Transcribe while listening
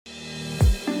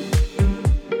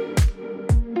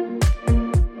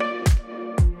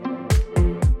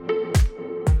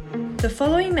The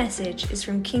following message is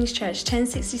from King's Church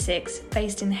 1066,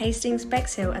 based in Hastings,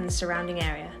 Bexhill and the surrounding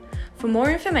area. For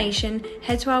more information,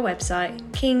 head to our website,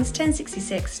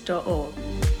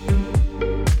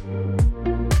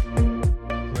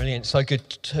 kings1066.org. Brilliant. So good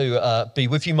to be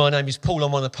with you. My name is Paul.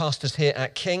 I'm one of the pastors here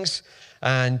at King's,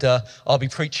 and I'll be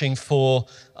preaching for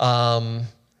the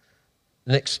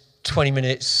next 20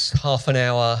 minutes, half an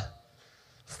hour,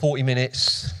 40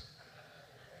 minutes,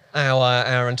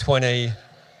 hour and 20.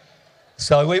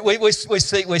 So we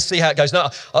see how it goes. Now,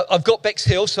 I've got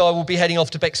Bexhill, so I will be heading off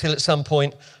to Bexhill at some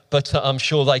point, but I'm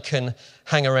sure they can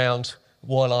hang around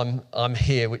while I'm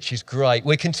here, which is great.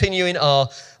 We're continuing our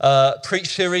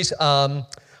preach series on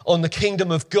the kingdom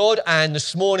of God, and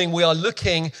this morning we are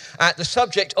looking at the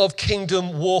subject of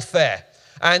kingdom warfare.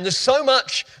 And there's so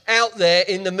much out there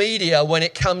in the media when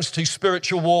it comes to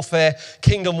spiritual warfare,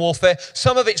 kingdom warfare.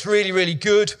 Some of it's really, really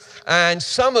good. And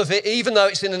some of it, even though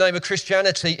it's in the name of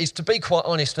Christianity, is, to be quite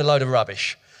honest, a load of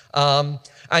rubbish. And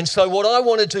so what I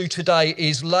want to do today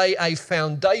is lay a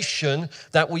foundation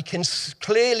that we can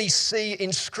clearly see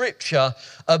in Scripture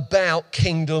about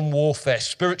kingdom warfare,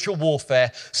 spiritual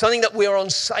warfare, something that we're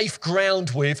on safe ground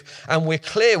with and we're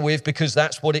clear with because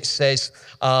that's what it says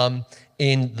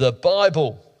in the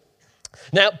Bible.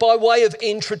 Now, by way of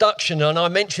introduction, and I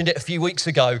mentioned it a few weeks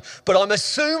ago, but I'm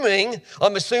assuming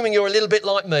you're a little bit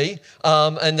like me,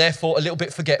 and therefore a little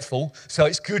bit forgetful. So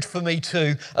it's good for me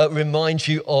to remind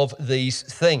you of these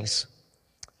things.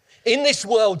 In this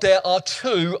world, there are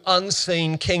two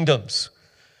unseen kingdoms: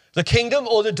 the kingdom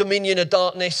or the dominion of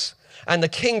darkness, and the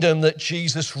kingdom that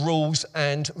Jesus rules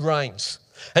and reigns.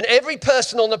 And every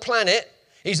person on the planet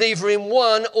is either in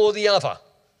one or the other.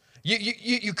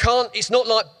 You can't, it's not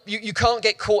like, you can't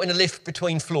get caught in a lift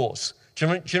between floors.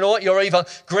 Do you know what? You're either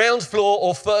ground floor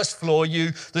or first floor.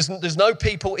 There's no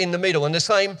people in the middle. And the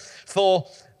same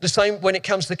when it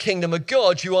comes to the kingdom of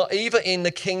God, you are either in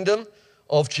the kingdom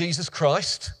of Jesus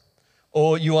Christ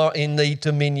or you are in the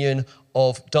dominion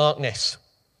of darkness.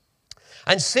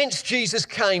 And since Jesus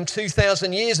came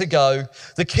 2,000 years ago,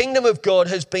 the kingdom of God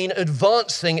has been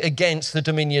advancing against the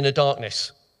dominion of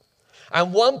darkness.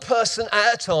 And one person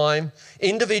at a time,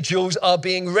 individuals are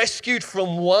being rescued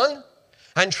from one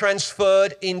and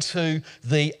transferred into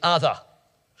the other.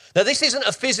 Now, this isn't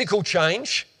a physical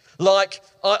change. Like,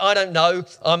 I don't know,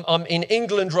 I'm in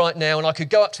England right now and I could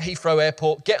go up to Heathrow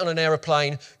Airport, get on an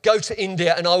aeroplane, go to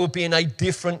India, and I would be in a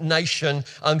different nation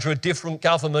under a different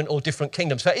government or different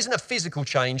kingdom. So it isn't a physical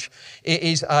change, it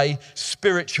is a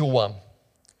spiritual one.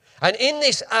 And in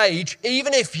this age,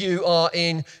 even if you are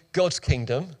in God's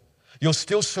kingdom, you're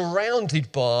still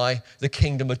surrounded by the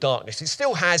kingdom of darkness. It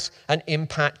still has an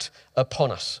impact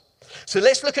upon us. So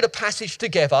let's look at a passage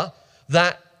together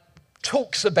that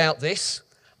talks about this.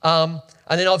 And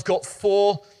then I've got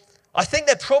four, I think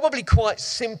they're probably quite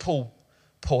simple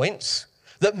points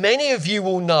that many of you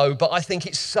will know, but I think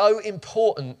it's so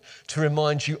important to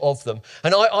remind you of them.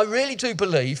 And I really do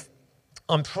believe,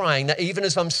 I'm praying that even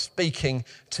as I'm speaking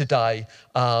today,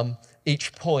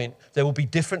 each point, there will be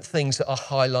different things that are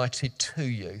highlighted to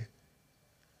you.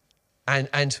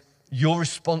 And your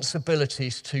responsibility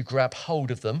is to grab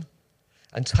hold of them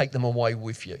and take them away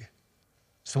with you.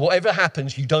 So whatever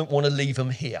happens, you don't want to leave them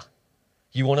here.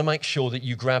 You want to make sure that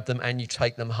you grab them and you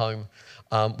take them home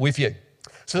with you.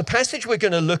 So the passage we're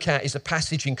going to look at is a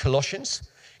passage in Colossians.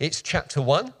 It's chapter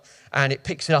 1, and it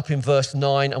picks it up in verse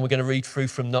 9, and we're going to read through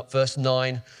from verse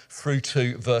 9 through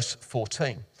to verse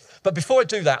 14. But before I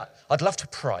do that, I'd love to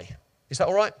pray. Is that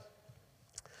all right?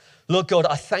 Lord God,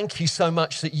 I thank you so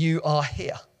much that you are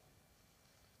here.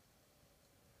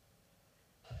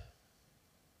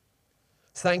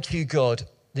 Thank you, God,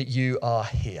 that you are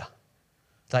here,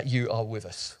 that you are with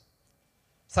us.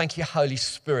 Thank you, Holy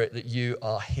Spirit, that you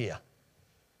are here.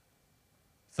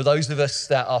 For those of us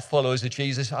that are followers of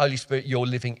Jesus, Holy Spirit, you're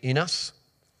living in us,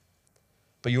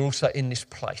 but you're also in this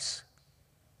place.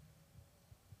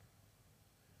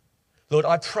 Lord,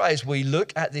 I pray as we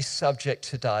look at this subject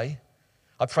today,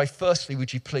 I pray firstly,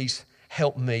 would you please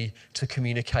help me to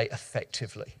communicate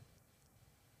effectively?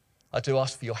 I do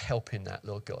ask for your help in that,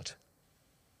 Lord God.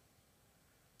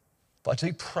 But I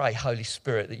do pray, Holy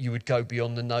Spirit, that you would go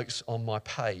beyond the notes on my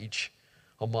page,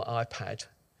 on my iPad,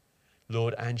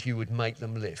 Lord, and you would make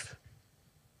them live.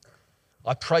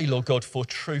 I pray, Lord God, for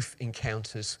truth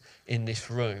encounters in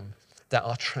this room that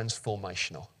are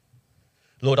transformational.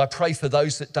 Lord, I pray for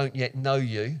those that don't yet know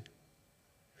you,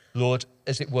 Lord,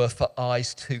 as it were, for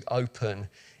eyes to open,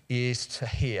 ears to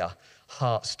hear,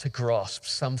 hearts to grasp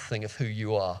something of who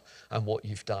you are and what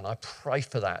you've done. I pray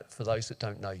for that for those that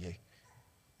don't know you.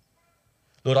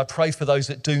 Lord, I pray for those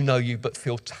that do know you but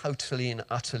feel totally and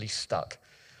utterly stuck.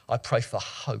 I pray for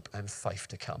hope and faith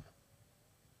to come.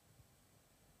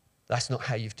 That's not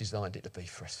how you've designed it to be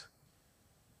for us.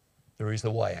 There is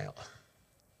a way out.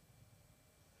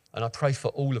 And I pray for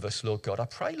all of us, Lord God. I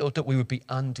pray, Lord, that we would be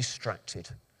undistracted.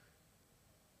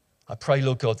 I pray,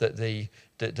 Lord God, that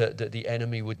the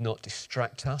enemy would not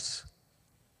distract us,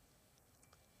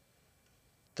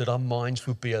 that our minds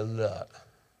would be alert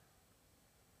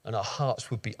and our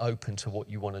hearts would be open to what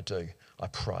you want to do. I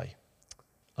pray.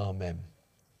 Amen.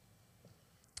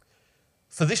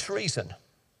 For this reason,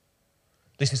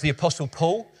 this is the Apostle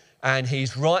Paul, and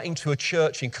he's writing to a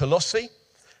church in Colossae,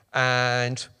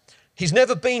 and he's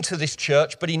never been to this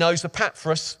church, but he knows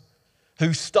Epaphras,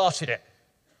 who started it.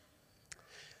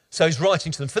 So he's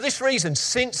writing to them. For this reason,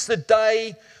 since the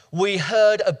day we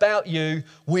heard about you,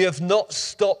 we have not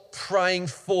stopped praying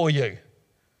for you.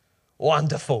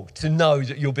 Wonderful to know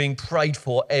that you're being prayed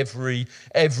for every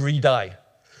day.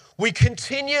 We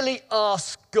continually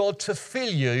ask God to fill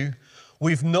you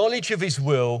with knowledge of his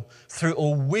will through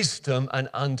all wisdom and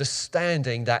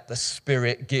understanding that the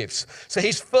Spirit gives. So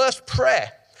his first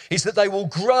prayer is that they will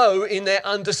grow in their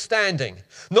understanding.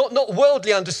 Not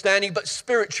worldly understanding, but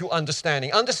spiritual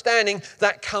understanding. Understanding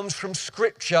that comes from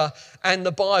Scripture and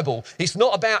the Bible. It's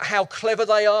not about how clever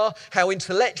they are, how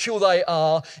intellectual they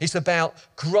are. It's about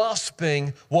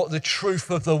grasping what the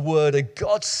truth of the Word of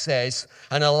God says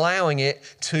and allowing it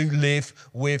to live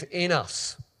within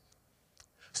us.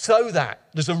 So that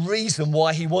there's a reason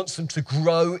why he wants them to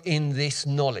grow in this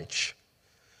knowledge.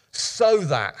 So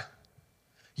that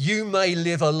you may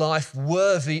live a life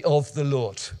worthy of the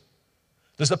Lord.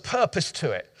 There's a purpose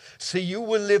to it. So you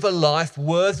will live a life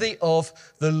worthy of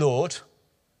the Lord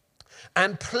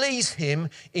and please him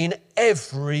in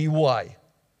every way.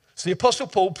 So the Apostle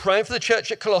Paul, praying for the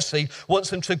church at Colossae,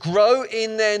 wants them to grow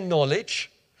in their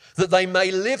knowledge that they may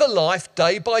live a life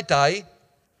day by day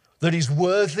that is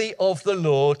worthy of the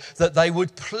Lord, that they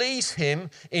would please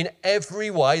him in every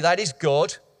way, that is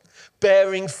God,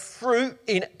 bearing fruit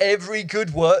in every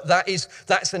good work.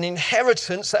 That's an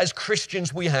inheritance that as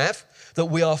Christians we have, that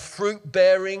we are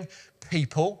fruit-bearing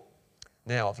people.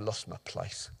 Now I've lost my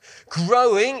place.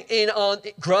 Growing in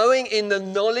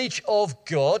the knowledge of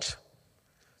God.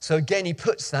 So again, he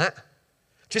puts that.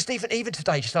 Just even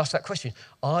today, just ask that question.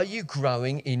 Are you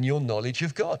growing in your knowledge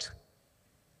of God?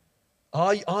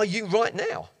 Are you right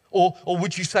now? Or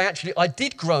would you say, actually, I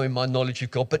did grow in my knowledge of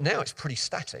God, but now it's pretty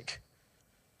static.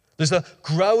 There's a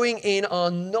growing in our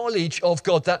knowledge of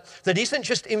God that isn't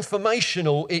just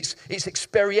informational, it's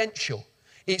experiential.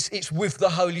 It's with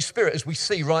the Holy Spirit, as we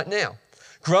see right now.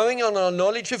 Growing on our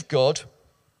knowledge of God,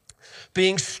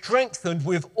 being strengthened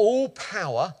with all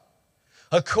power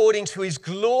according to his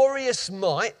glorious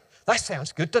might. That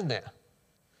sounds good, doesn't it?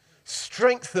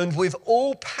 Strengthened with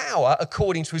all power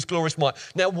according to his glorious might.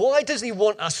 Now, why does he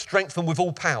want us strengthened with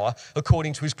all power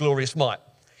according to his glorious might?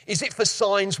 Is it for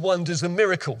signs, wonders, and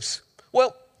miracles?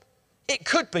 Well, it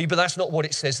could be, but that's not what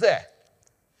it says there.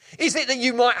 Is it that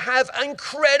you might have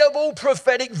incredible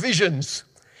prophetic visions?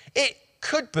 It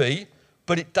could be,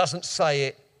 but it doesn't say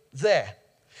it there.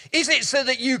 Is it so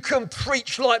that you can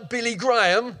preach like Billy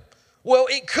Graham? Well,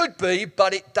 it could be,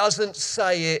 but it doesn't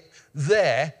say it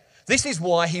there. This is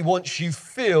why he wants you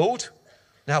filled.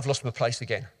 Now I've lost my place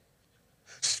again.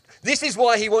 This is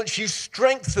why he wants you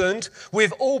strengthened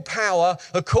with all power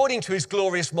according to his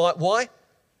glorious might. Why?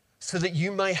 So that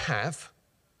you may have,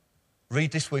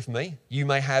 read this with me, you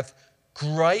may have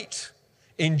great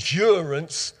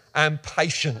endurance and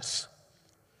patience.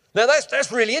 Now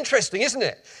that's really interesting, isn't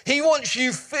it? He wants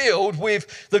you filled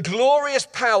with the glorious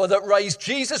power that raised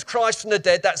Jesus Christ from the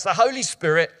dead. That's the Holy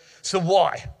Spirit. So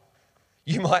why?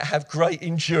 You might have great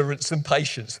endurance and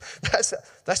patience.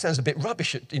 That sounds a bit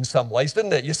rubbish in some ways,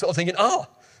 doesn't it? You're sort of thinking,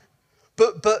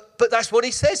 but that's what he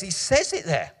says. He says it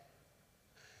there.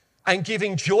 And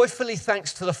giving joyfully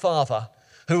thanks to the Father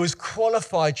who has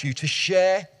qualified you to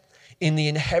share in the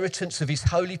inheritance of his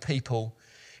holy people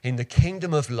in the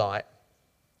kingdom of light,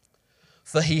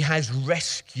 for he has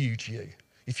rescued you.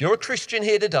 If you're a Christian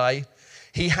here today,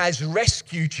 he has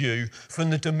rescued you from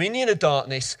the dominion of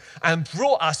darkness and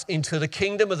brought us into the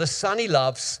kingdom of the Son he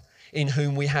loves, in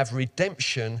whom we have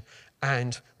redemption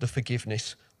and the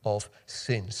forgiveness of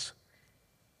sins.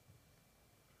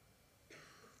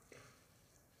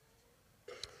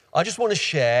 I just want to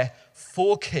share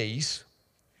 4 keys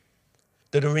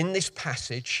that are in this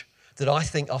passage that I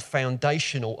think are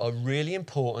foundational, are really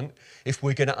important if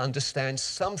we're going to understand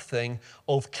something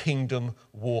of kingdom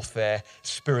warfare,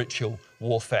 spiritual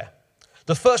warfare.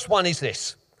 The first one is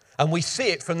this, and we see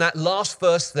it from that last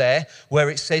verse there where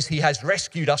it says he has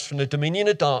rescued us from the dominion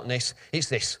of darkness. It's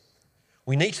this.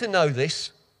 We need to know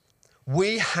this.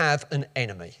 We have an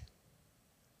enemy.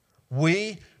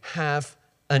 We have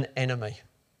an enemy.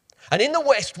 And in the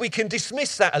West, we can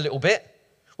dismiss that a little bit.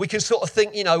 We can sort of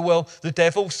think, well, the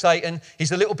devil, Satan,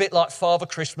 he's a little bit like Father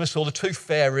Christmas or the Tooth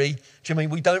Fairy. Do you mean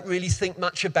we don't really think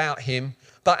much about him?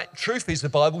 But truth is, the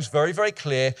Bible's very, very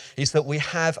clear, is that we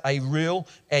have a real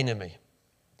enemy.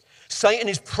 Satan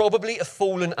is probably a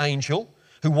fallen angel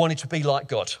who wanted to be like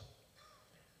God.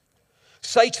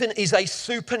 Satan is a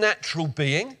supernatural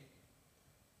being,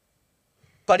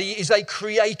 but he is a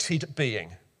created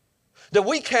being. Now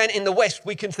in the West,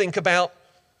 we can think about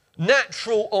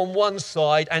natural on one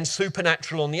side and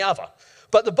supernatural on the other.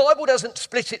 But the Bible doesn't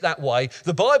split it that way.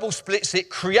 The Bible splits it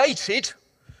created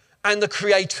and the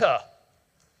creator.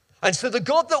 And so the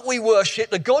God that we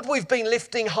worship, the God we've been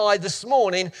lifting high this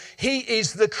morning, he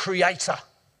is the creator.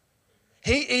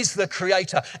 He is the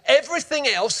creator. Everything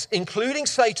else, including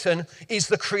Satan, is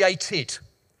the created.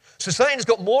 So Satan has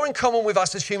got more in common with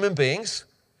us as human beings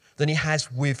than he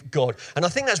has with God. And I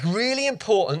think that's really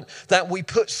important that we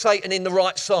put Satan in the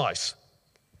right size.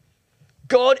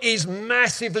 God is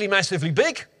massively, massively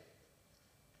big.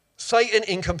 Satan,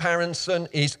 in comparison,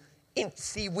 is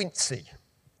incy-wincy.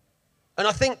 And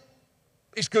I think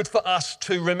it's good for us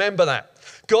to remember that.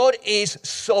 God is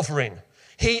sovereign.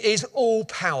 He is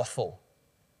all-powerful.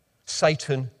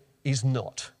 Satan is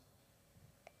not.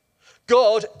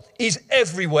 God is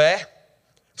everywhere.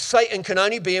 Satan can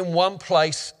only be in one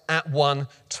place at one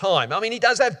time. I mean, he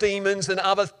does have demons and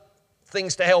other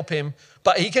things to help him,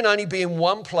 but he can only be in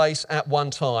one place at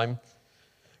one time.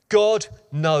 God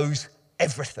knows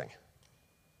everything.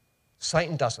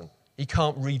 Satan doesn't. He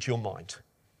can't read your mind.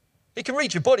 He can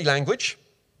read your body language,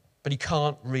 but he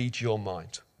can't read your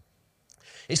mind.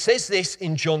 It says this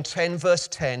in John 10, verse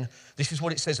 10. This is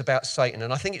what it says about Satan.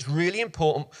 And I think it's really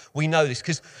important we know this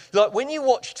because when you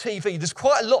watch TV, there's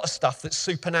quite a lot of stuff that's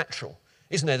supernatural,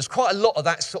 isn't there? There's quite a lot of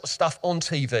that sort of stuff on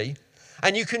TV.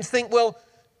 And you can think, well,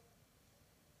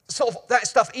 sort of that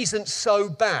stuff isn't so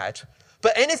bad.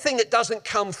 But anything that doesn't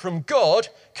come from God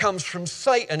comes from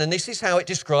Satan. And this is how it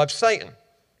describes Satan.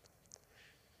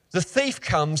 The thief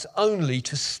comes only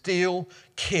to steal,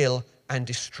 kill, and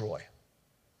destroy.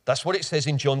 That's what it says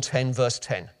in John 10, verse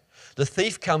 10. The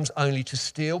thief comes only to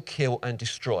steal, kill, and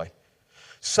destroy.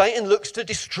 Satan looks to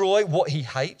destroy what he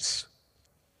hates.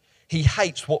 He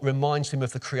hates what reminds him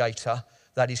of the Creator,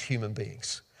 that is human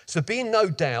beings. So be in no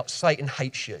doubt, Satan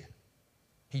hates you.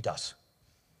 He does.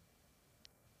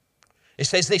 It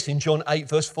says this in John 8,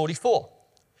 verse 44.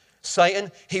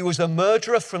 Satan, he was a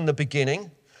murderer from the beginning,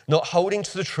 not holding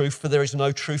to the truth, for there is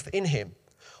no truth in him.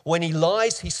 When he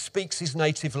lies, he speaks his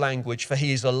native language, for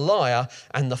he is a liar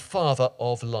and the father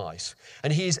of lies.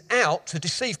 And he is out to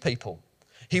deceive people.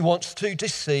 He wants to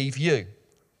deceive you.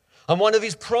 And one of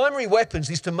his primary weapons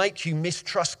is to make you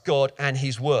mistrust God and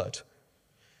his word.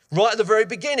 Right at the very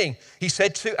beginning, he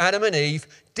said to Adam and Eve,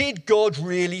 did God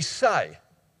really say?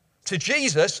 To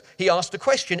Jesus, he asked a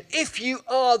question, if you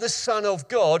are the Son of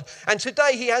God, and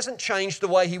today he hasn't changed the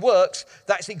way he works,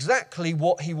 that's exactly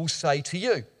what he will say to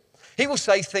you. He will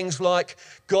say things like,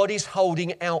 God is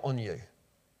holding out on you.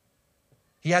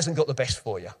 He hasn't got the best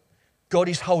for you. God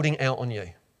is holding out on you.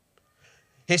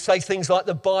 He'll say things like,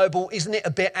 the Bible, isn't it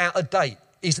a bit out of date?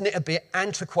 Isn't it a bit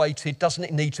antiquated? Doesn't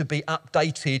it need to be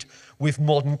updated with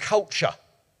modern culture?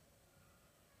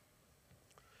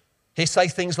 He'll say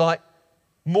things like,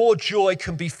 more joy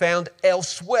can be found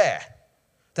elsewhere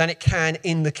than it can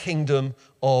in the kingdom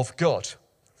of God.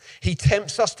 He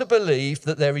tempts us to believe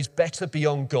that there is better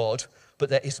beyond God, but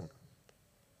there isn't.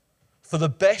 For the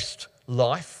best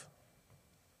life,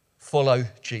 follow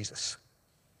Jesus.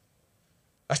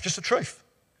 That's just the truth.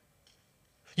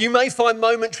 You may find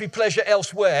momentary pleasure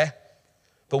elsewhere,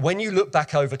 but when you look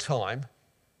back over time,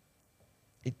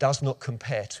 it does not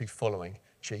compare to following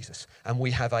Jesus. And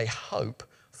we have a hope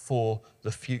for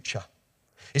the future.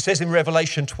 It says in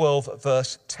Revelation 12,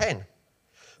 verse 10,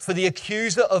 for the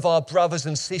accuser of our brothers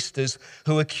and sisters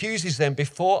who accuses them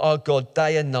before our God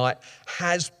day and night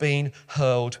has been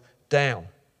hurled down.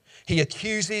 He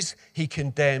accuses, he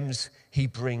condemns, he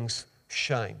brings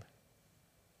shame.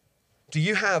 Do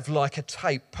you have like a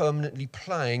tape permanently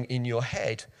playing in your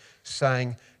head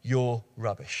saying, you're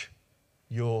rubbish,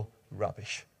 you're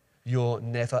rubbish, you'll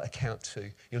never account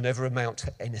to, you'll never amount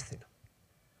to anything?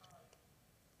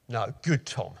 No, good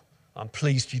Tom, I'm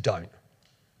pleased you don't.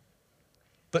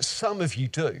 But some of you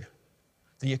do.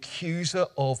 The accuser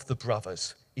of the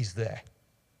brothers is there,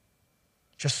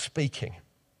 just speaking.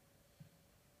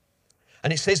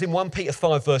 And it says in 1 Peter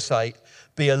 5, verse 8,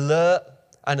 be alert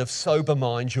and of sober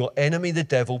mind. Your enemy, the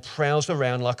devil, prowls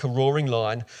around like a roaring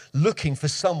lion, looking for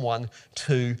someone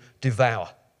to devour.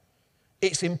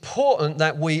 it's important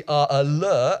that we are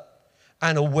alert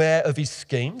and aware of his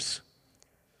schemes.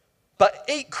 But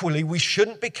equally, we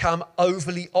shouldn't become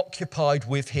overly occupied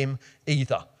with him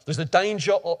either. There's a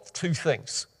danger of two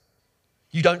things.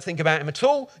 You don't think about him at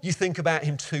all, you think about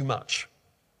him too much.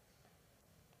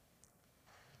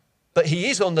 But he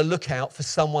is on the lookout for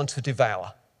someone to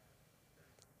devour.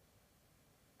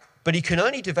 But he can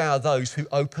only devour those who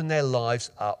open their lives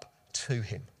up to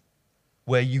him,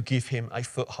 where you give him a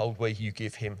foothold, where you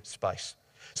give him space.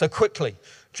 So quickly,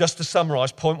 just to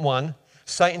summarize, point one,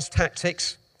 Satan's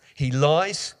tactics: he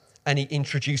lies and he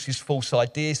introduces false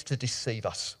ideas to deceive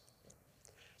us.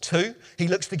 2, he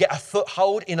looks to get a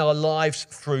foothold in our lives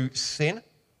through sin.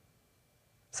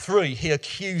 3, he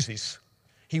accuses.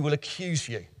 He will accuse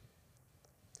you.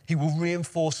 He will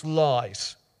reinforce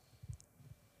lies.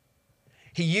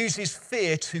 He uses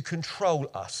fear to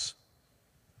control us.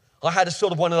 I had a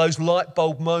sort of one of those light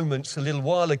bulb moments a little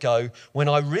while ago when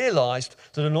I realized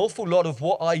that an awful lot of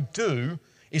what I do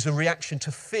is a reaction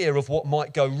to fear of what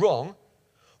might go wrong,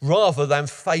 rather than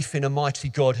faith in a mighty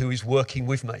God who is working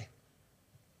with me.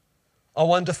 I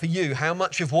wonder for you, how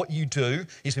much of what you do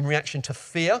is in reaction to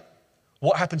fear?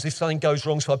 What happens if something goes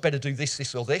wrong, so I better do this,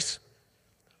 this, or this?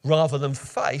 Rather than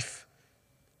faith,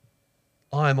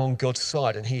 I am on God's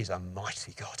side, and he is a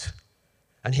mighty God.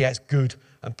 And he has good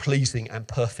and pleasing and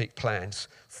perfect plans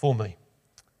for me.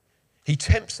 He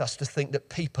tempts us to think that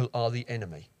people are the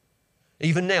enemy.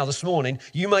 Even now, this morning,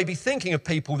 you may be thinking of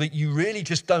people that you really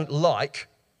just don't like,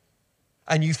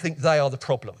 and you think they are the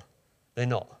problem. They're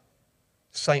not.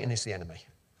 Satan is the enemy.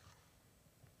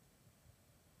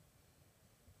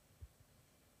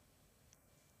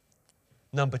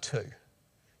 Number 2,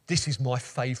 this is my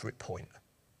favourite point,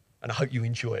 and I hope you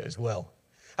enjoy it as well.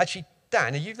 Actually,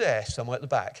 Dan, are you there somewhere at the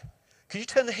back? Could you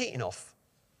turn the heating off?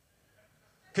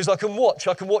 Because I can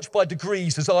watch by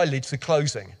degrees as eyelids are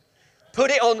closing. Put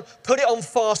it on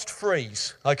fast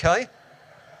freeze, okay?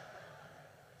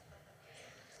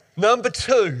 Number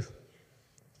 2,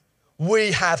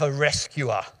 we have a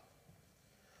rescuer.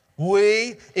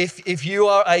 If you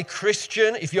are a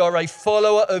Christian, if you are a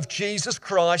follower of Jesus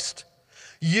Christ,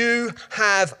 you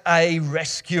have a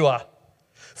rescuer.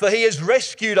 For he has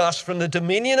rescued us from the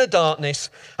dominion of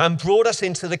darkness and brought us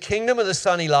into the kingdom of the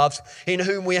Son he loves, in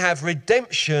whom we have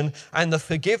redemption and the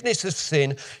forgiveness of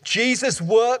sin. Jesus'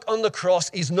 work on the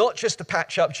cross is not just a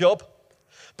patch-up job,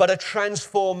 but a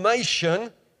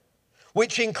transformation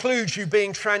which includes you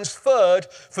being transferred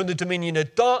from the dominion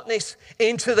of darkness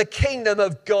into the kingdom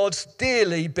of God's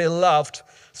dearly beloved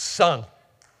Son.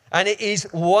 And it is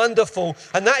wonderful.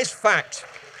 And that is fact.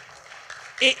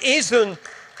 It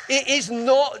is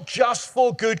not just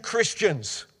for good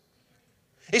Christians.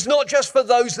 It's not just for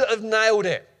those that have nailed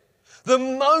it. The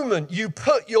moment you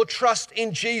put your trust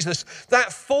in Jesus,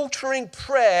 that faltering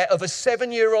prayer of a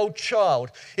 7-year-old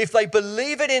child, if they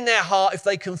believe it in their heart, if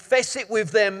they confess it with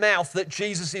their mouth that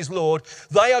Jesus is Lord,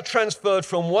 they are transferred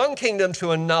from one kingdom to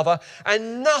another,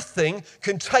 and nothing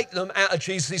can take them out of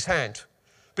Jesus' hand.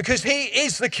 Because he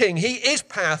is the king, he is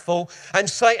powerful, and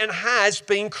Satan has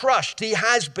been crushed, he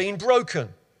has been broken.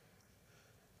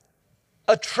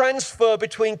 A transfer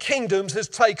between kingdoms has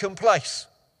taken place.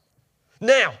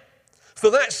 Now, for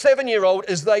that 7-year-old,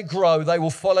 as they grow, they will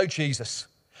follow Jesus.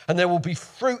 And there will be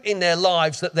fruit in their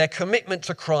lives that their commitment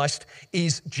to Christ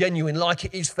is genuine, like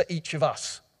it is for each of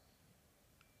us.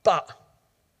 But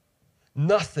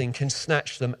nothing can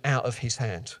snatch them out of his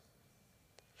hand.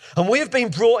 And we have been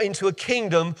brought into a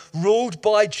kingdom ruled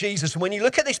by Jesus. And when you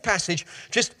look at this passage,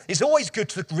 it's always good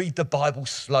to read the Bible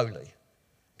slowly,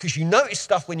 because you notice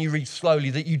stuff when you read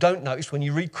slowly that you don't notice when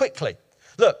you read quickly.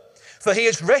 Look, for he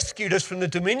has rescued us from the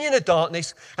dominion of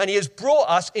darkness, and he has brought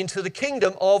us into the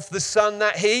kingdom of the Son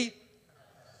that he...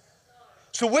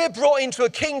 So we're brought into a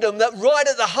kingdom that right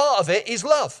at the heart of it is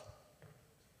love.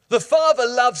 The Father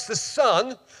loves the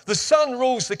Son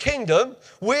rules the kingdom.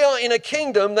 We are in a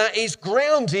kingdom that is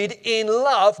grounded in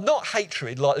love, not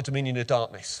hatred like the dominion of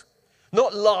darkness.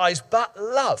 Not lies, but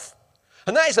love.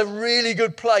 And that is a really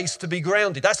good place to be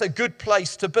grounded. That's a good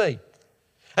place to be.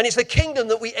 And it's a kingdom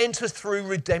that we enter through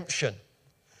redemption.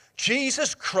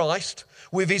 Jesus Christ,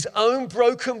 with his own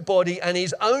broken body and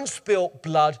his own spilt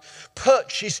blood,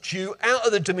 purchased you out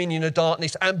of the dominion of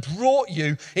darkness and brought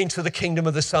you into the kingdom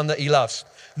of the Son that he loves.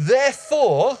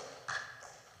 Therefore,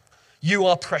 you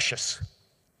are precious.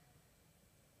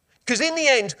 Because in the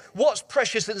end, what's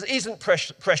precious and isn't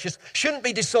precious shouldn't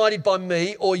be decided by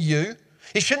me or you.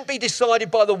 It shouldn't be decided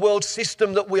by the world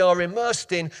system that we are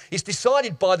immersed in. It's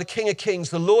decided by the King of Kings,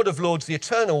 the Lord of Lords, the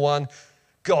Eternal One,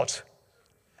 God.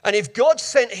 And if God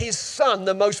sent his Son,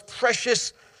 the most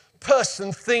precious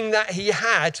person thing that he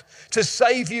had to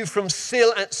save you from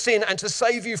sin and to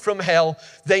save you from hell,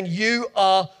 then you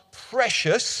are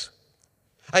precious.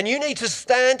 And you need to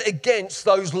stand against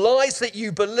those lies that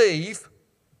you believe,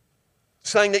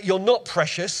 saying that you're not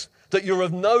precious, that you're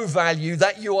of no value,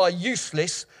 that you are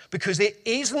useless, because it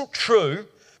isn't true.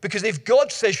 Because if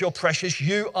God says you're precious,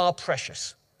 you are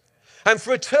precious. And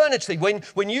for eternity,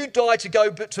 when you die to go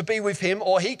to be with him,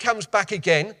 or he comes back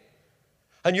again,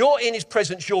 and you're in his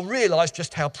presence, you'll realize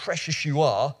just how precious you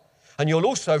are. And you'll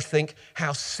also think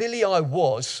how silly I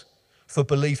was for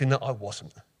believing that I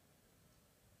wasn't.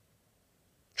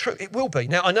 True, it will be.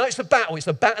 Now, I know it's a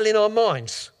battle in our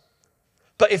minds.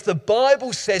 But if the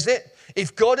Bible says it,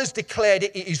 if God has declared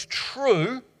it, it is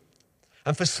true.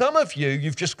 And for some of you,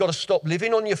 you've just got to stop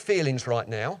living on your feelings right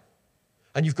now.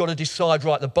 And you've got to decide,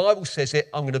 right, the Bible says it,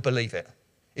 I'm going to believe it.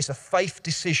 It's a faith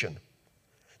decision.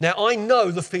 Now, I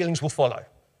know the feelings will follow.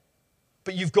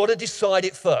 But you've got to decide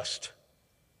it first.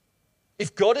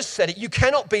 If God has said it, you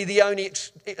cannot be the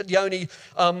only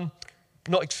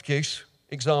not excuse,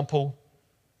 example.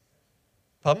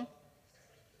 Pardon?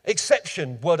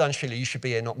 Exception. Well done, Sheila. You should be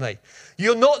here, not me.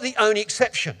 You're not the only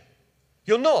exception.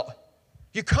 You're not.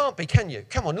 You can't be, can you?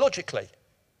 Come on, logically.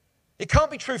 It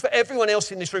can't be true for everyone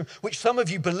else in this room, which some of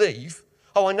you believe.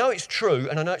 Oh, I know it's true,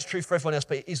 and I know it's true for everyone else,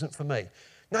 but it isn't for me.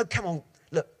 No, come on.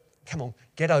 Look, come on.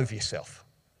 Get over yourself.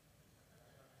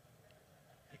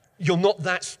 You're not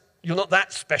that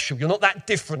special. You're not that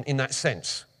different in that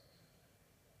sense.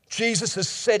 Jesus has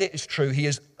said it is true. He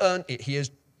has earned it. He has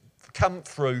come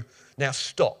through. Now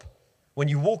stop. When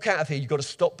you walk out of here, you've got to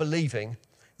stop believing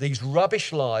these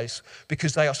rubbish lies,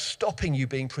 because they are stopping you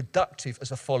being productive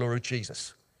as a follower of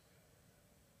Jesus.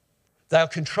 They are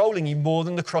controlling you more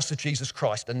than the cross of Jesus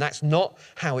Christ, and that's not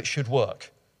how it should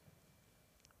work.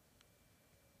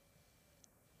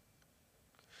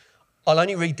 I'll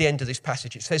only read the end of this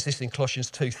passage. It says this in Colossians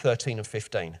 2:13 and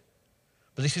 15.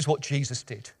 But this is what Jesus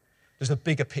did. There's a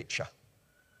bigger picture.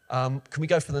 Can we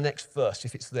go for the next verse,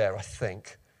 if it's there, I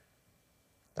think?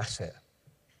 That's it.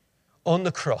 On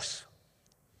the cross,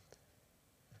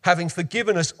 having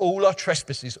forgiven us all our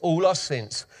trespasses, all our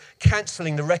sins,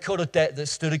 cancelling the record of debt that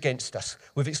stood against us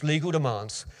with its legal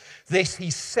demands, this he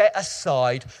set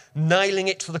aside, nailing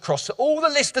it to the cross. So all the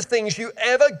list of things you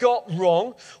ever got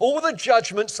wrong, all the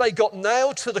judgments, they got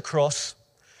nailed to the cross.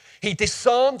 He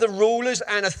disarmed the rulers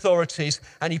and authorities,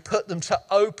 and he put them to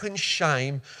open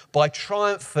shame by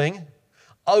triumphing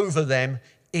over them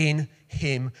in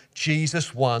him.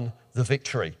 Jesus won the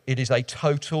victory. It is a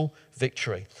total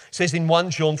victory. It says in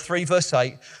 1 John 3 verse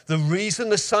 8, the reason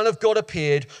the Son of God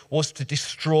appeared was to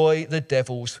destroy the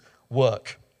devil's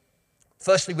work.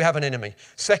 Firstly, we have an enemy.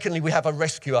 Secondly, we have a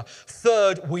rescuer.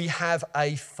 Third, we have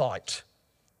a fight.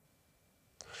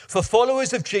 For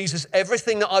followers of Jesus,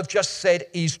 everything that I've just said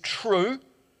is true,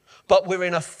 but we're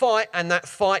in a fight, and that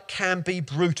fight can be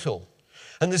brutal.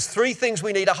 And there's three things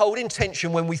we need to hold in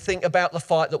tension when we think about the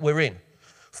fight that we're in.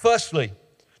 Firstly,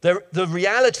 the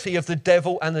reality of the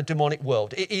devil and the demonic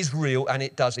world. It is real and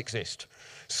it does exist.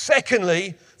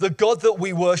 Secondly, the God that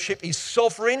we worship is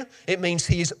sovereign. It means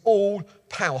he is all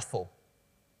powerful.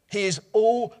 He is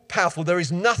all powerful. There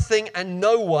is nothing and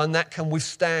no one that can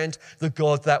withstand the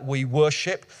God that we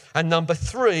worship. And number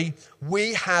three,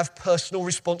 we have personal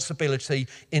responsibility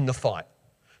in the fight.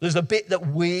 There's a bit that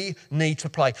we need to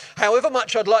play. However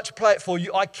much I'd like to play it for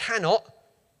you, I cannot.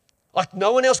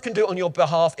 No one else can do it on your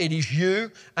behalf. It is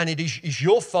you, and it is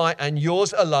your fight and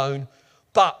yours alone,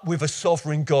 but with a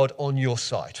sovereign God on your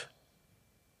side.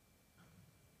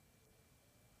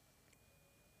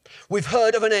 We've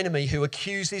heard of an enemy who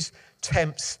accuses,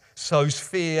 tempts, sows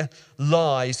fear,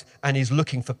 lies, and is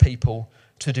looking for people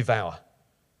to devour.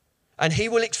 And he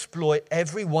will exploit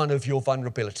every one of your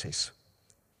vulnerabilities.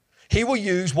 He will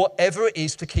use whatever it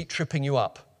is to keep tripping you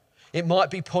up. It might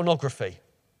be pornography.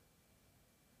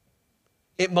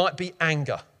 It might be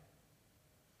anger.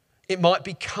 It might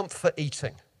be comfort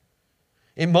eating.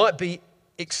 It might be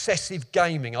excessive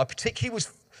gaming. I particularly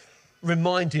was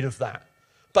reminded of that.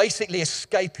 Basically,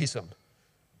 escapism.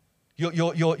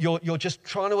 You're just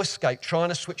trying to escape, trying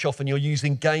to switch off, and you're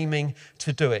using gaming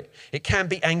to do it. It can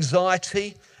be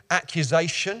anxiety,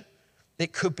 accusation.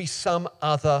 It could be some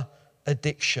other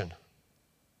addiction.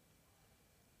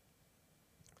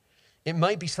 It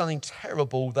may be something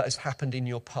terrible that has happened in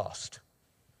your past.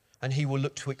 And he will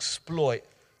look to exploit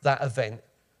that event,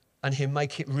 and he'll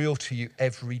make it real to you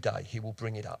every day. He will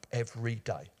bring it up every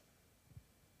day.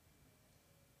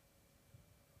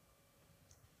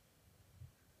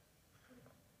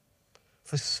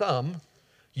 For some,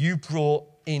 you brought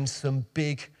in some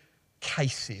big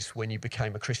cases when you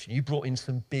became a Christian. You brought in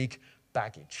some big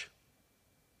baggage.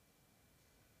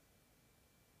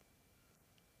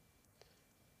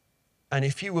 And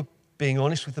if you were being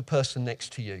honest with the person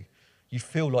next to you, you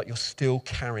feel like you're still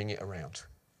carrying it around.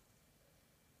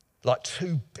 Like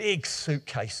 2 big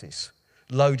suitcases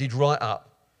loaded right up,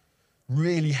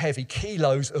 really heavy,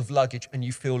 kilos of luggage, and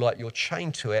you feel like you're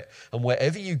chained to it, and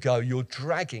wherever you go, you're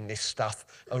dragging this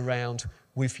stuff around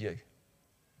with you.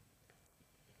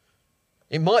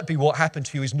 It might be what happened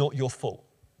to you is not your fault.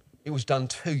 It was done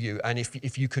to you, and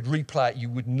if you could replay it, you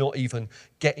would not even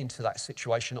get into that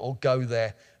situation or go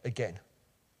there again.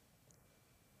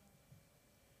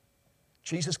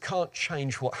 Jesus can't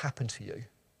change what happened to you.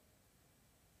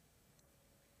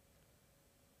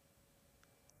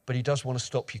 But he does want to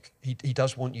stop you. He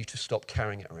does want you to stop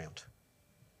carrying it around.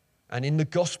 And in the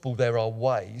gospel, there are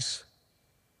ways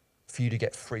for you to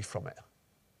get free from it.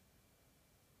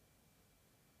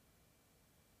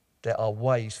 There are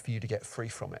ways for you to get free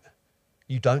from it.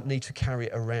 You don't need to carry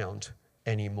it around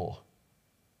anymore.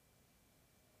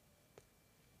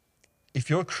 If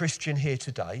you're a Christian here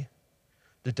today,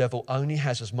 the devil only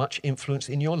has as much influence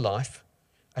in your life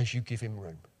as you give him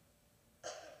room.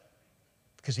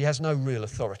 Because he has no real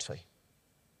authority.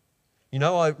 You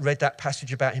know, I read that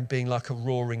passage about him being like a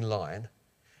roaring lion.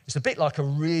 It's a bit like a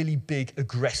really big,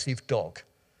 aggressive dog,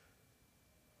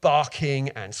 barking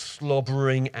and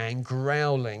slobbering and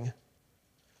growling.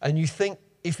 And you think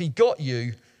if he got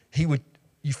you,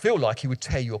 you feel like he would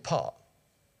tear you apart.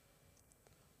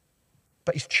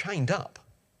 But he's chained up.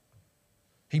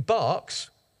 He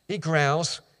barks, he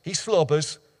growls, he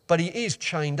slobbers, but he is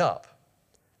chained up.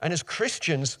 And as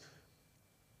Christians,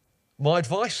 my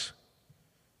advice,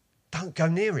 don't go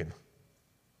near him.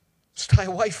 Stay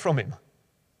away from him.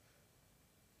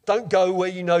 Don't go where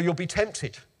you know you'll be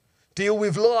tempted. Deal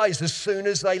with lies as soon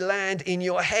as they land in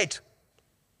your head.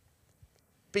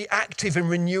 Be active in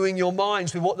renewing your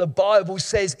minds with what the Bible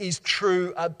says is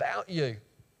true about you.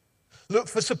 Look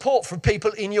for support from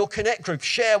people in your Connect group.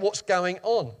 Share what's going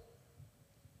on.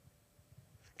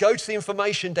 Go to the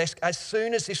information desk as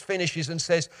soon as this finishes and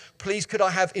says, please could I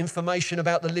have information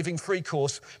about the Living Free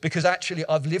course, because actually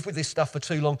I've lived with this stuff for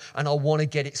too long and I want to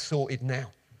get it sorted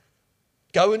now.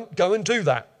 Go and do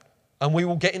that, and we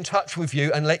will get in touch with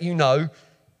you and let you know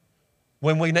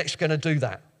when we're next going to do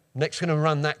that, next going to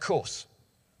run that course.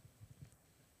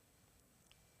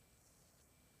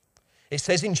 It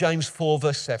says in James 4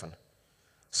 verse 7,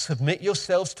 submit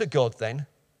yourselves then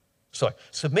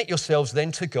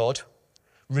to God,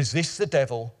 resist the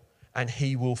devil, and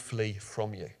he will flee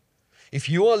from you. If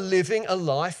you are living a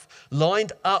life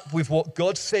lined up with what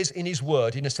God says in his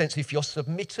word, in a sense, if you're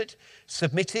submitted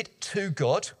to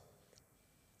God,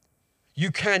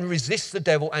 you can resist the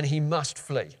devil and he must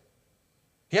flee.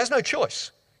 He has no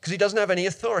choice because he doesn't have any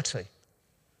authority.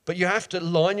 But you have to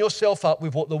line yourself up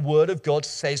with what the word of God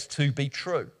says to be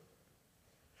true.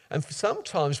 And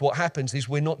sometimes what happens is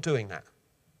we're not doing that.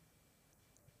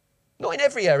 Not in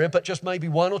every area, but just maybe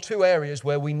 1 or 2 areas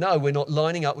where we know we're not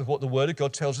lining up with what the Word of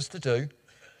God tells us to do,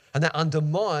 and that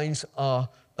undermines our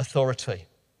authority.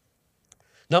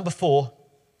 Number 4,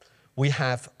 we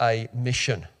have a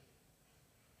mission.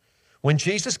 When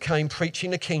Jesus came preaching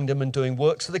the kingdom and doing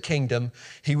works of the kingdom,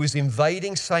 he was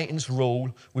invading Satan's rule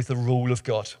with the rule of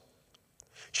God.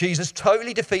 Jesus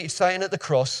totally defeated Satan at the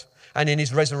cross and in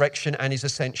his resurrection and his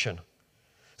ascension.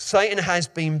 Satan has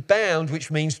been bound, which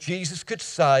means Jesus could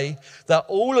say that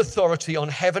all authority on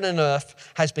heaven and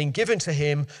earth has been given to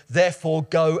him, therefore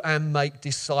go and make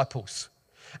disciples.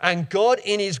 And God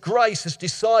in his grace has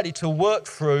decided to work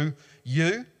through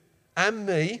you and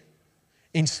me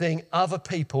in seeing other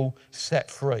people set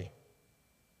free.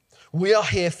 We are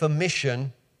here for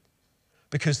mission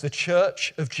because the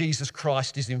church of Jesus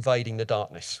Christ is invading the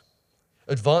darkness,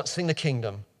 advancing the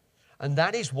kingdom. And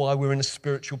that is why we're in a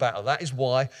spiritual battle. That is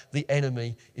why the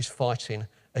enemy is fighting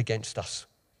against us.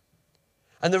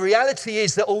 And the reality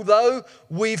is that although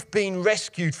we've been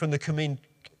rescued from the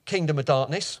kingdom of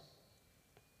darkness,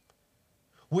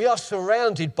 we are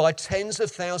surrounded by tens of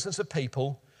thousands of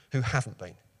people who haven't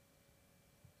been.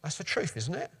 That's the truth,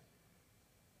 isn't it?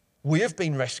 We have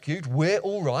been rescued. We're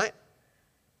all right.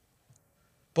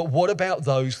 But what about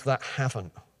those that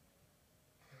haven't?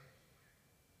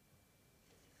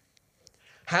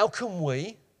 How can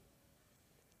we,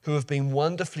 who have been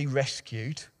wonderfully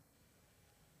rescued,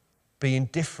 be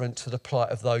indifferent to the plight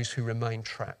of those who remain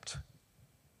trapped?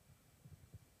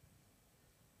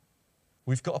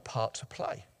 We've got a part to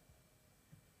play.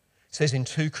 It says in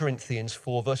 2 Corinthians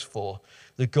 4 verse 4,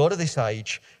 the God of this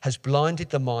age has blinded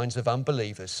the minds of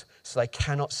unbelievers so they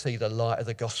cannot see the light of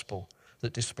the gospel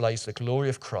that displays the glory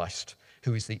of Christ,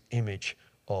 who is the image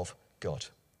of God.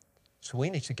 So we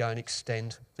need to go and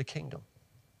extend the kingdom.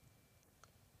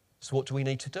 So what do we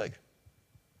need to do?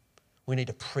 We need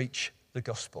to preach the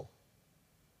gospel.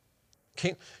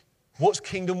 What's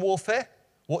kingdom warfare?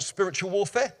 What's spiritual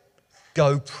warfare?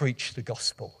 Go preach the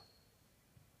gospel.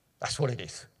 That's what it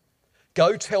is.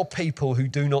 Go tell people who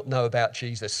do not know about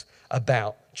Jesus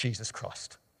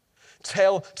Christ.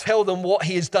 Tell them what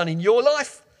he has done in your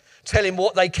life. Tell him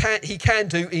what he can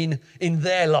do in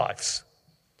their lives.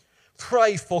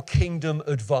 Pray for kingdom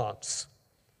advance.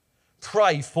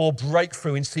 Pray for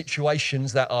breakthrough in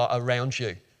situations that are around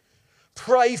you.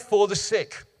 Pray for the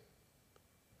sick.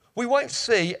 We won't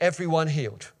see everyone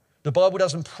healed. The Bible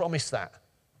doesn't promise that.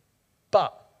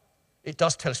 But it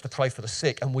does tell us to pray for the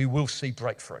sick, and we will see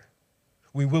breakthrough.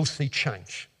 We will see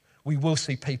change. We will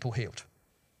see people healed.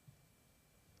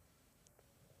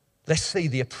 Let's see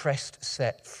the oppressed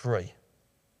set free.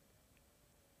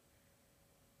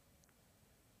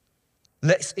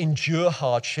 Let's endure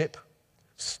hardship,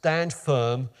 stand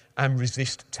firm, and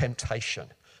resist temptation.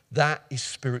 That is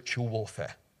spiritual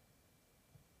warfare.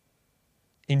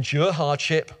 Endure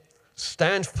hardship,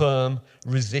 stand firm,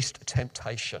 resist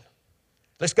temptation.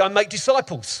 Let's go and make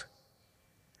disciples.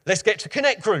 Let's get to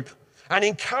Connect Group and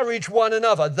encourage one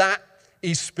another. That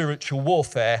is spiritual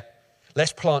warfare.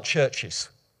 Let's plant churches.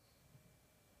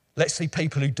 Let's see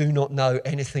people who do not know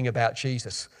anything about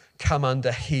Jesus come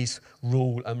under his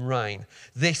rule and reign.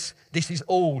 This is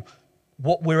all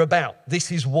what we're about.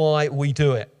 This is why we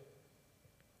do it.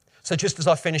 So just as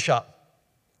I finish up,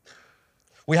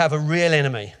 we have a real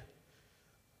enemy,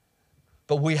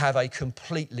 but we have a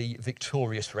completely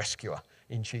victorious rescuer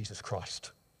in Jesus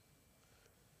Christ.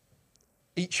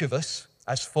 Each of us,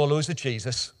 as followers of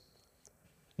Jesus,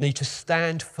 need to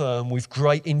stand firm with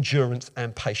great endurance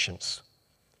and patience.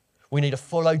 We need to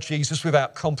follow Jesus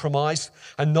without compromise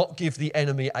and not give the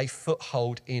enemy a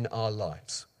foothold in our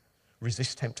lives.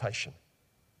 Resist temptation.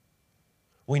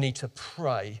 We need to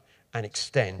pray and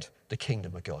extend the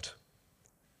kingdom of God.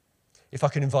 If I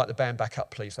can invite the band back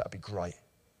up, please, that would be great.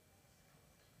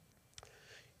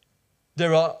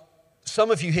 There are some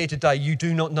of you here today, you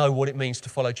do not know what it means to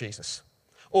follow Jesus.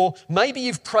 Or maybe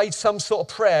you've prayed some sort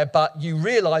of prayer, but you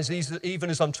realize, even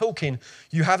as I'm talking,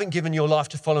 you haven't given your life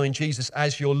to following Jesus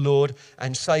as your Lord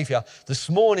and Savior. This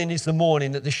morning is the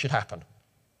morning that this should happen.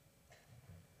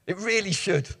 It really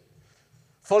should.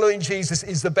 Following Jesus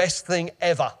is the best thing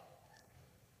ever.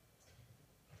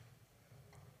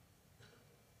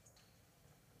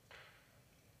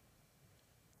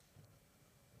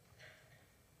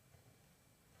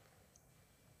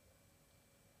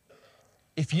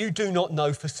 If you do not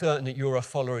know for certain that you're a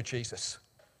follower of Jesus,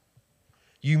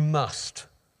 you must,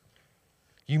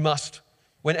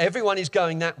 when everyone is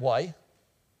going that way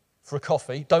for a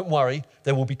coffee, don't worry,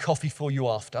 there will be coffee for you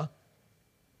after.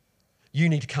 You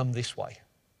need to come this way.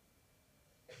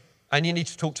 And you need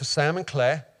to talk to Sam and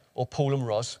Claire or Paul and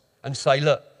Roz and say,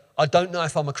 look, I don't know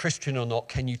if I'm a Christian or not.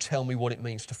 Can you tell me what it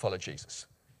means to follow Jesus?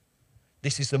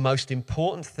 This is the most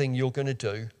important thing you're going to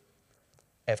do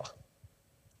ever.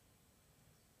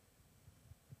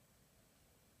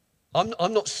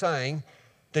 I'm not saying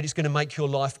that it's going to make your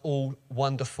life all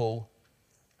wonderful,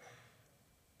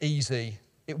 easy.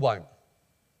 It won't.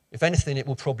 If anything, it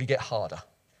will probably get harder.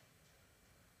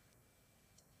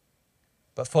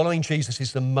 But following Jesus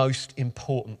is the most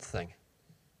important thing.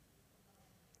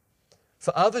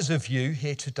 For others of you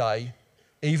here today,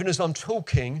 even as I'm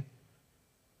talking,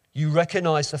 you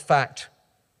recognize the fact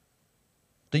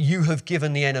that you have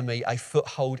given the enemy a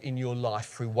foothold in your life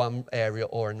through one area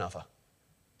or another.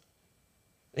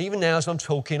 Even now as I'm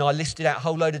talking, I listed out a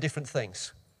whole load of different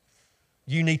things.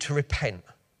 You need to repent.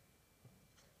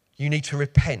 You need to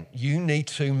repent. You need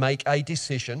to make a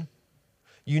decision.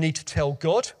 You need to tell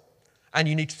God, and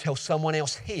you need to tell someone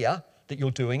else here that you're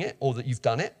doing it or that you've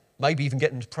done it. Maybe even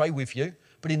get them to pray with you.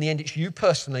 But in the end, it's you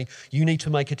personally. You need to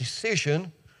make a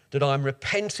decision that I'm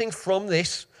repenting from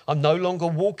this. I'm no longer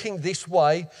walking this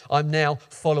way. I'm now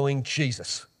following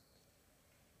Jesus.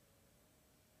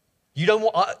 You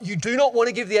do not want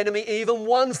to give the enemy even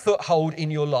one foothold in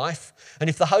your life. And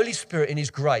if the Holy Spirit in his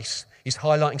grace is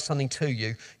highlighting something to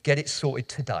you, get it sorted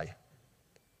today.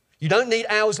 You don't need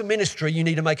hours of ministry. You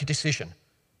need to make a decision.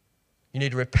 You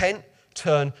need to repent,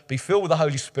 turn, be filled with the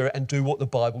Holy Spirit, and do what the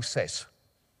Bible says.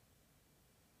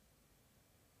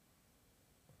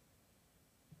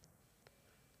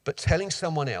 But telling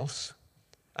someone else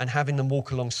and having them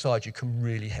walk alongside you can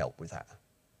really help with that.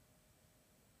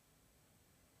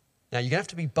 Now, you're going to have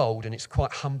to be bold, and it's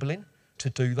quite humbling to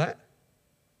do that.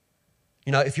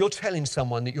 You know, if you're telling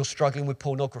someone that you're struggling with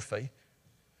pornography,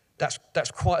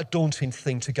 that's quite a daunting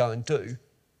thing to go and do.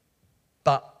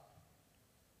 But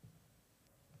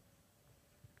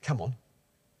Come on,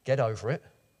 get over it.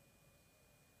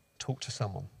 Talk to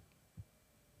someone.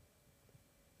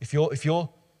 If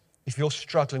you're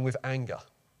struggling with anger,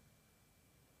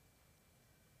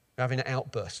 having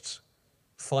outbursts,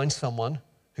 find someone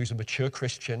who's a mature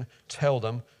Christian, tell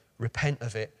them, repent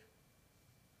of it.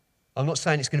 I'm not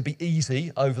saying it's going to be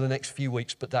easy over the next few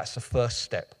weeks, but that's the first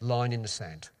step, line in the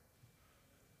sand.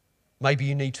 Maybe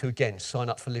you need to, again, sign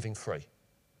up for Living Free.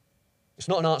 It's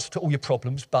not an answer to all your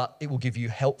problems, but it will give you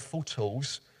helpful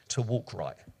tools to walk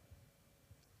right.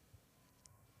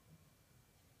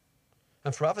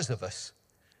 And for others of us,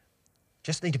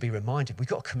 just need to be reminded, we've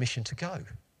got a commission to go,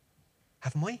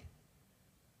 haven't we?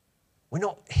 We're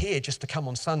not here just to come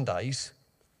on Sundays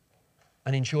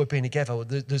and enjoy being together.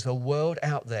 There's a world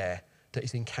out there that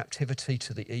is in captivity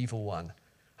to the evil one,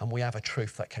 and we have a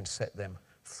truth that can set them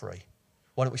free.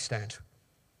 Why don't we stand?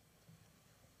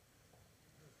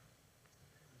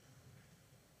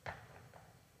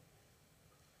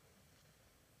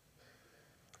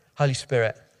 Holy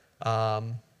Spirit,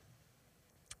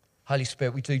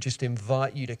 we do just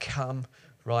invite you to come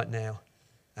right now.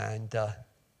 And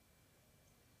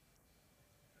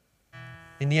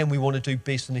in the end, we want to do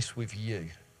business with you,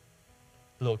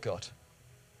 Lord God.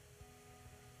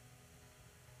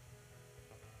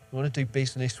 We want to do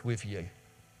business with you.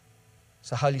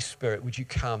 So Holy Spirit, would you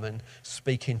come and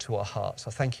speak into our hearts?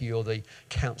 I thank you, you're the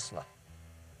counselor.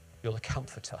 You're the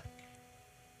comforter.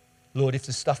 Lord, if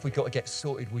the stuff we've got to get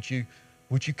sorted, would you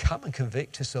come and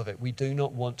convict us of it? We do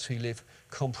not want to live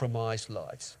compromised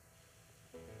lives.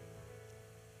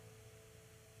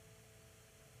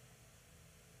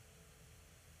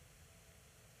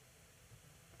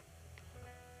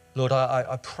 Lord,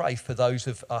 I pray for those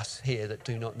of us here that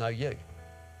do not know you.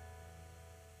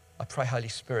 I pray, Holy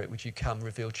Spirit, would you come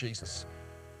reveal Jesus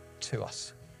to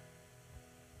us?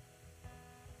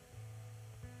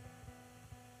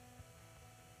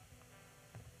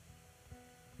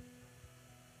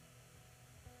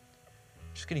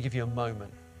 Just going to give you a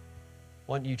moment.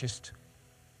 Why don't you just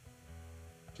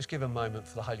give a moment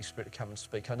for the Holy Spirit to come and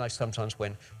speak. I know sometimes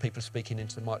when people are speaking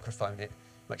into the microphone, it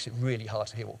makes it really hard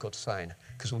to hear what God's saying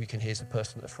because all you can hear is the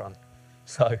person at the front.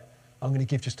 So I'm going to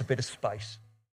give just a bit of space.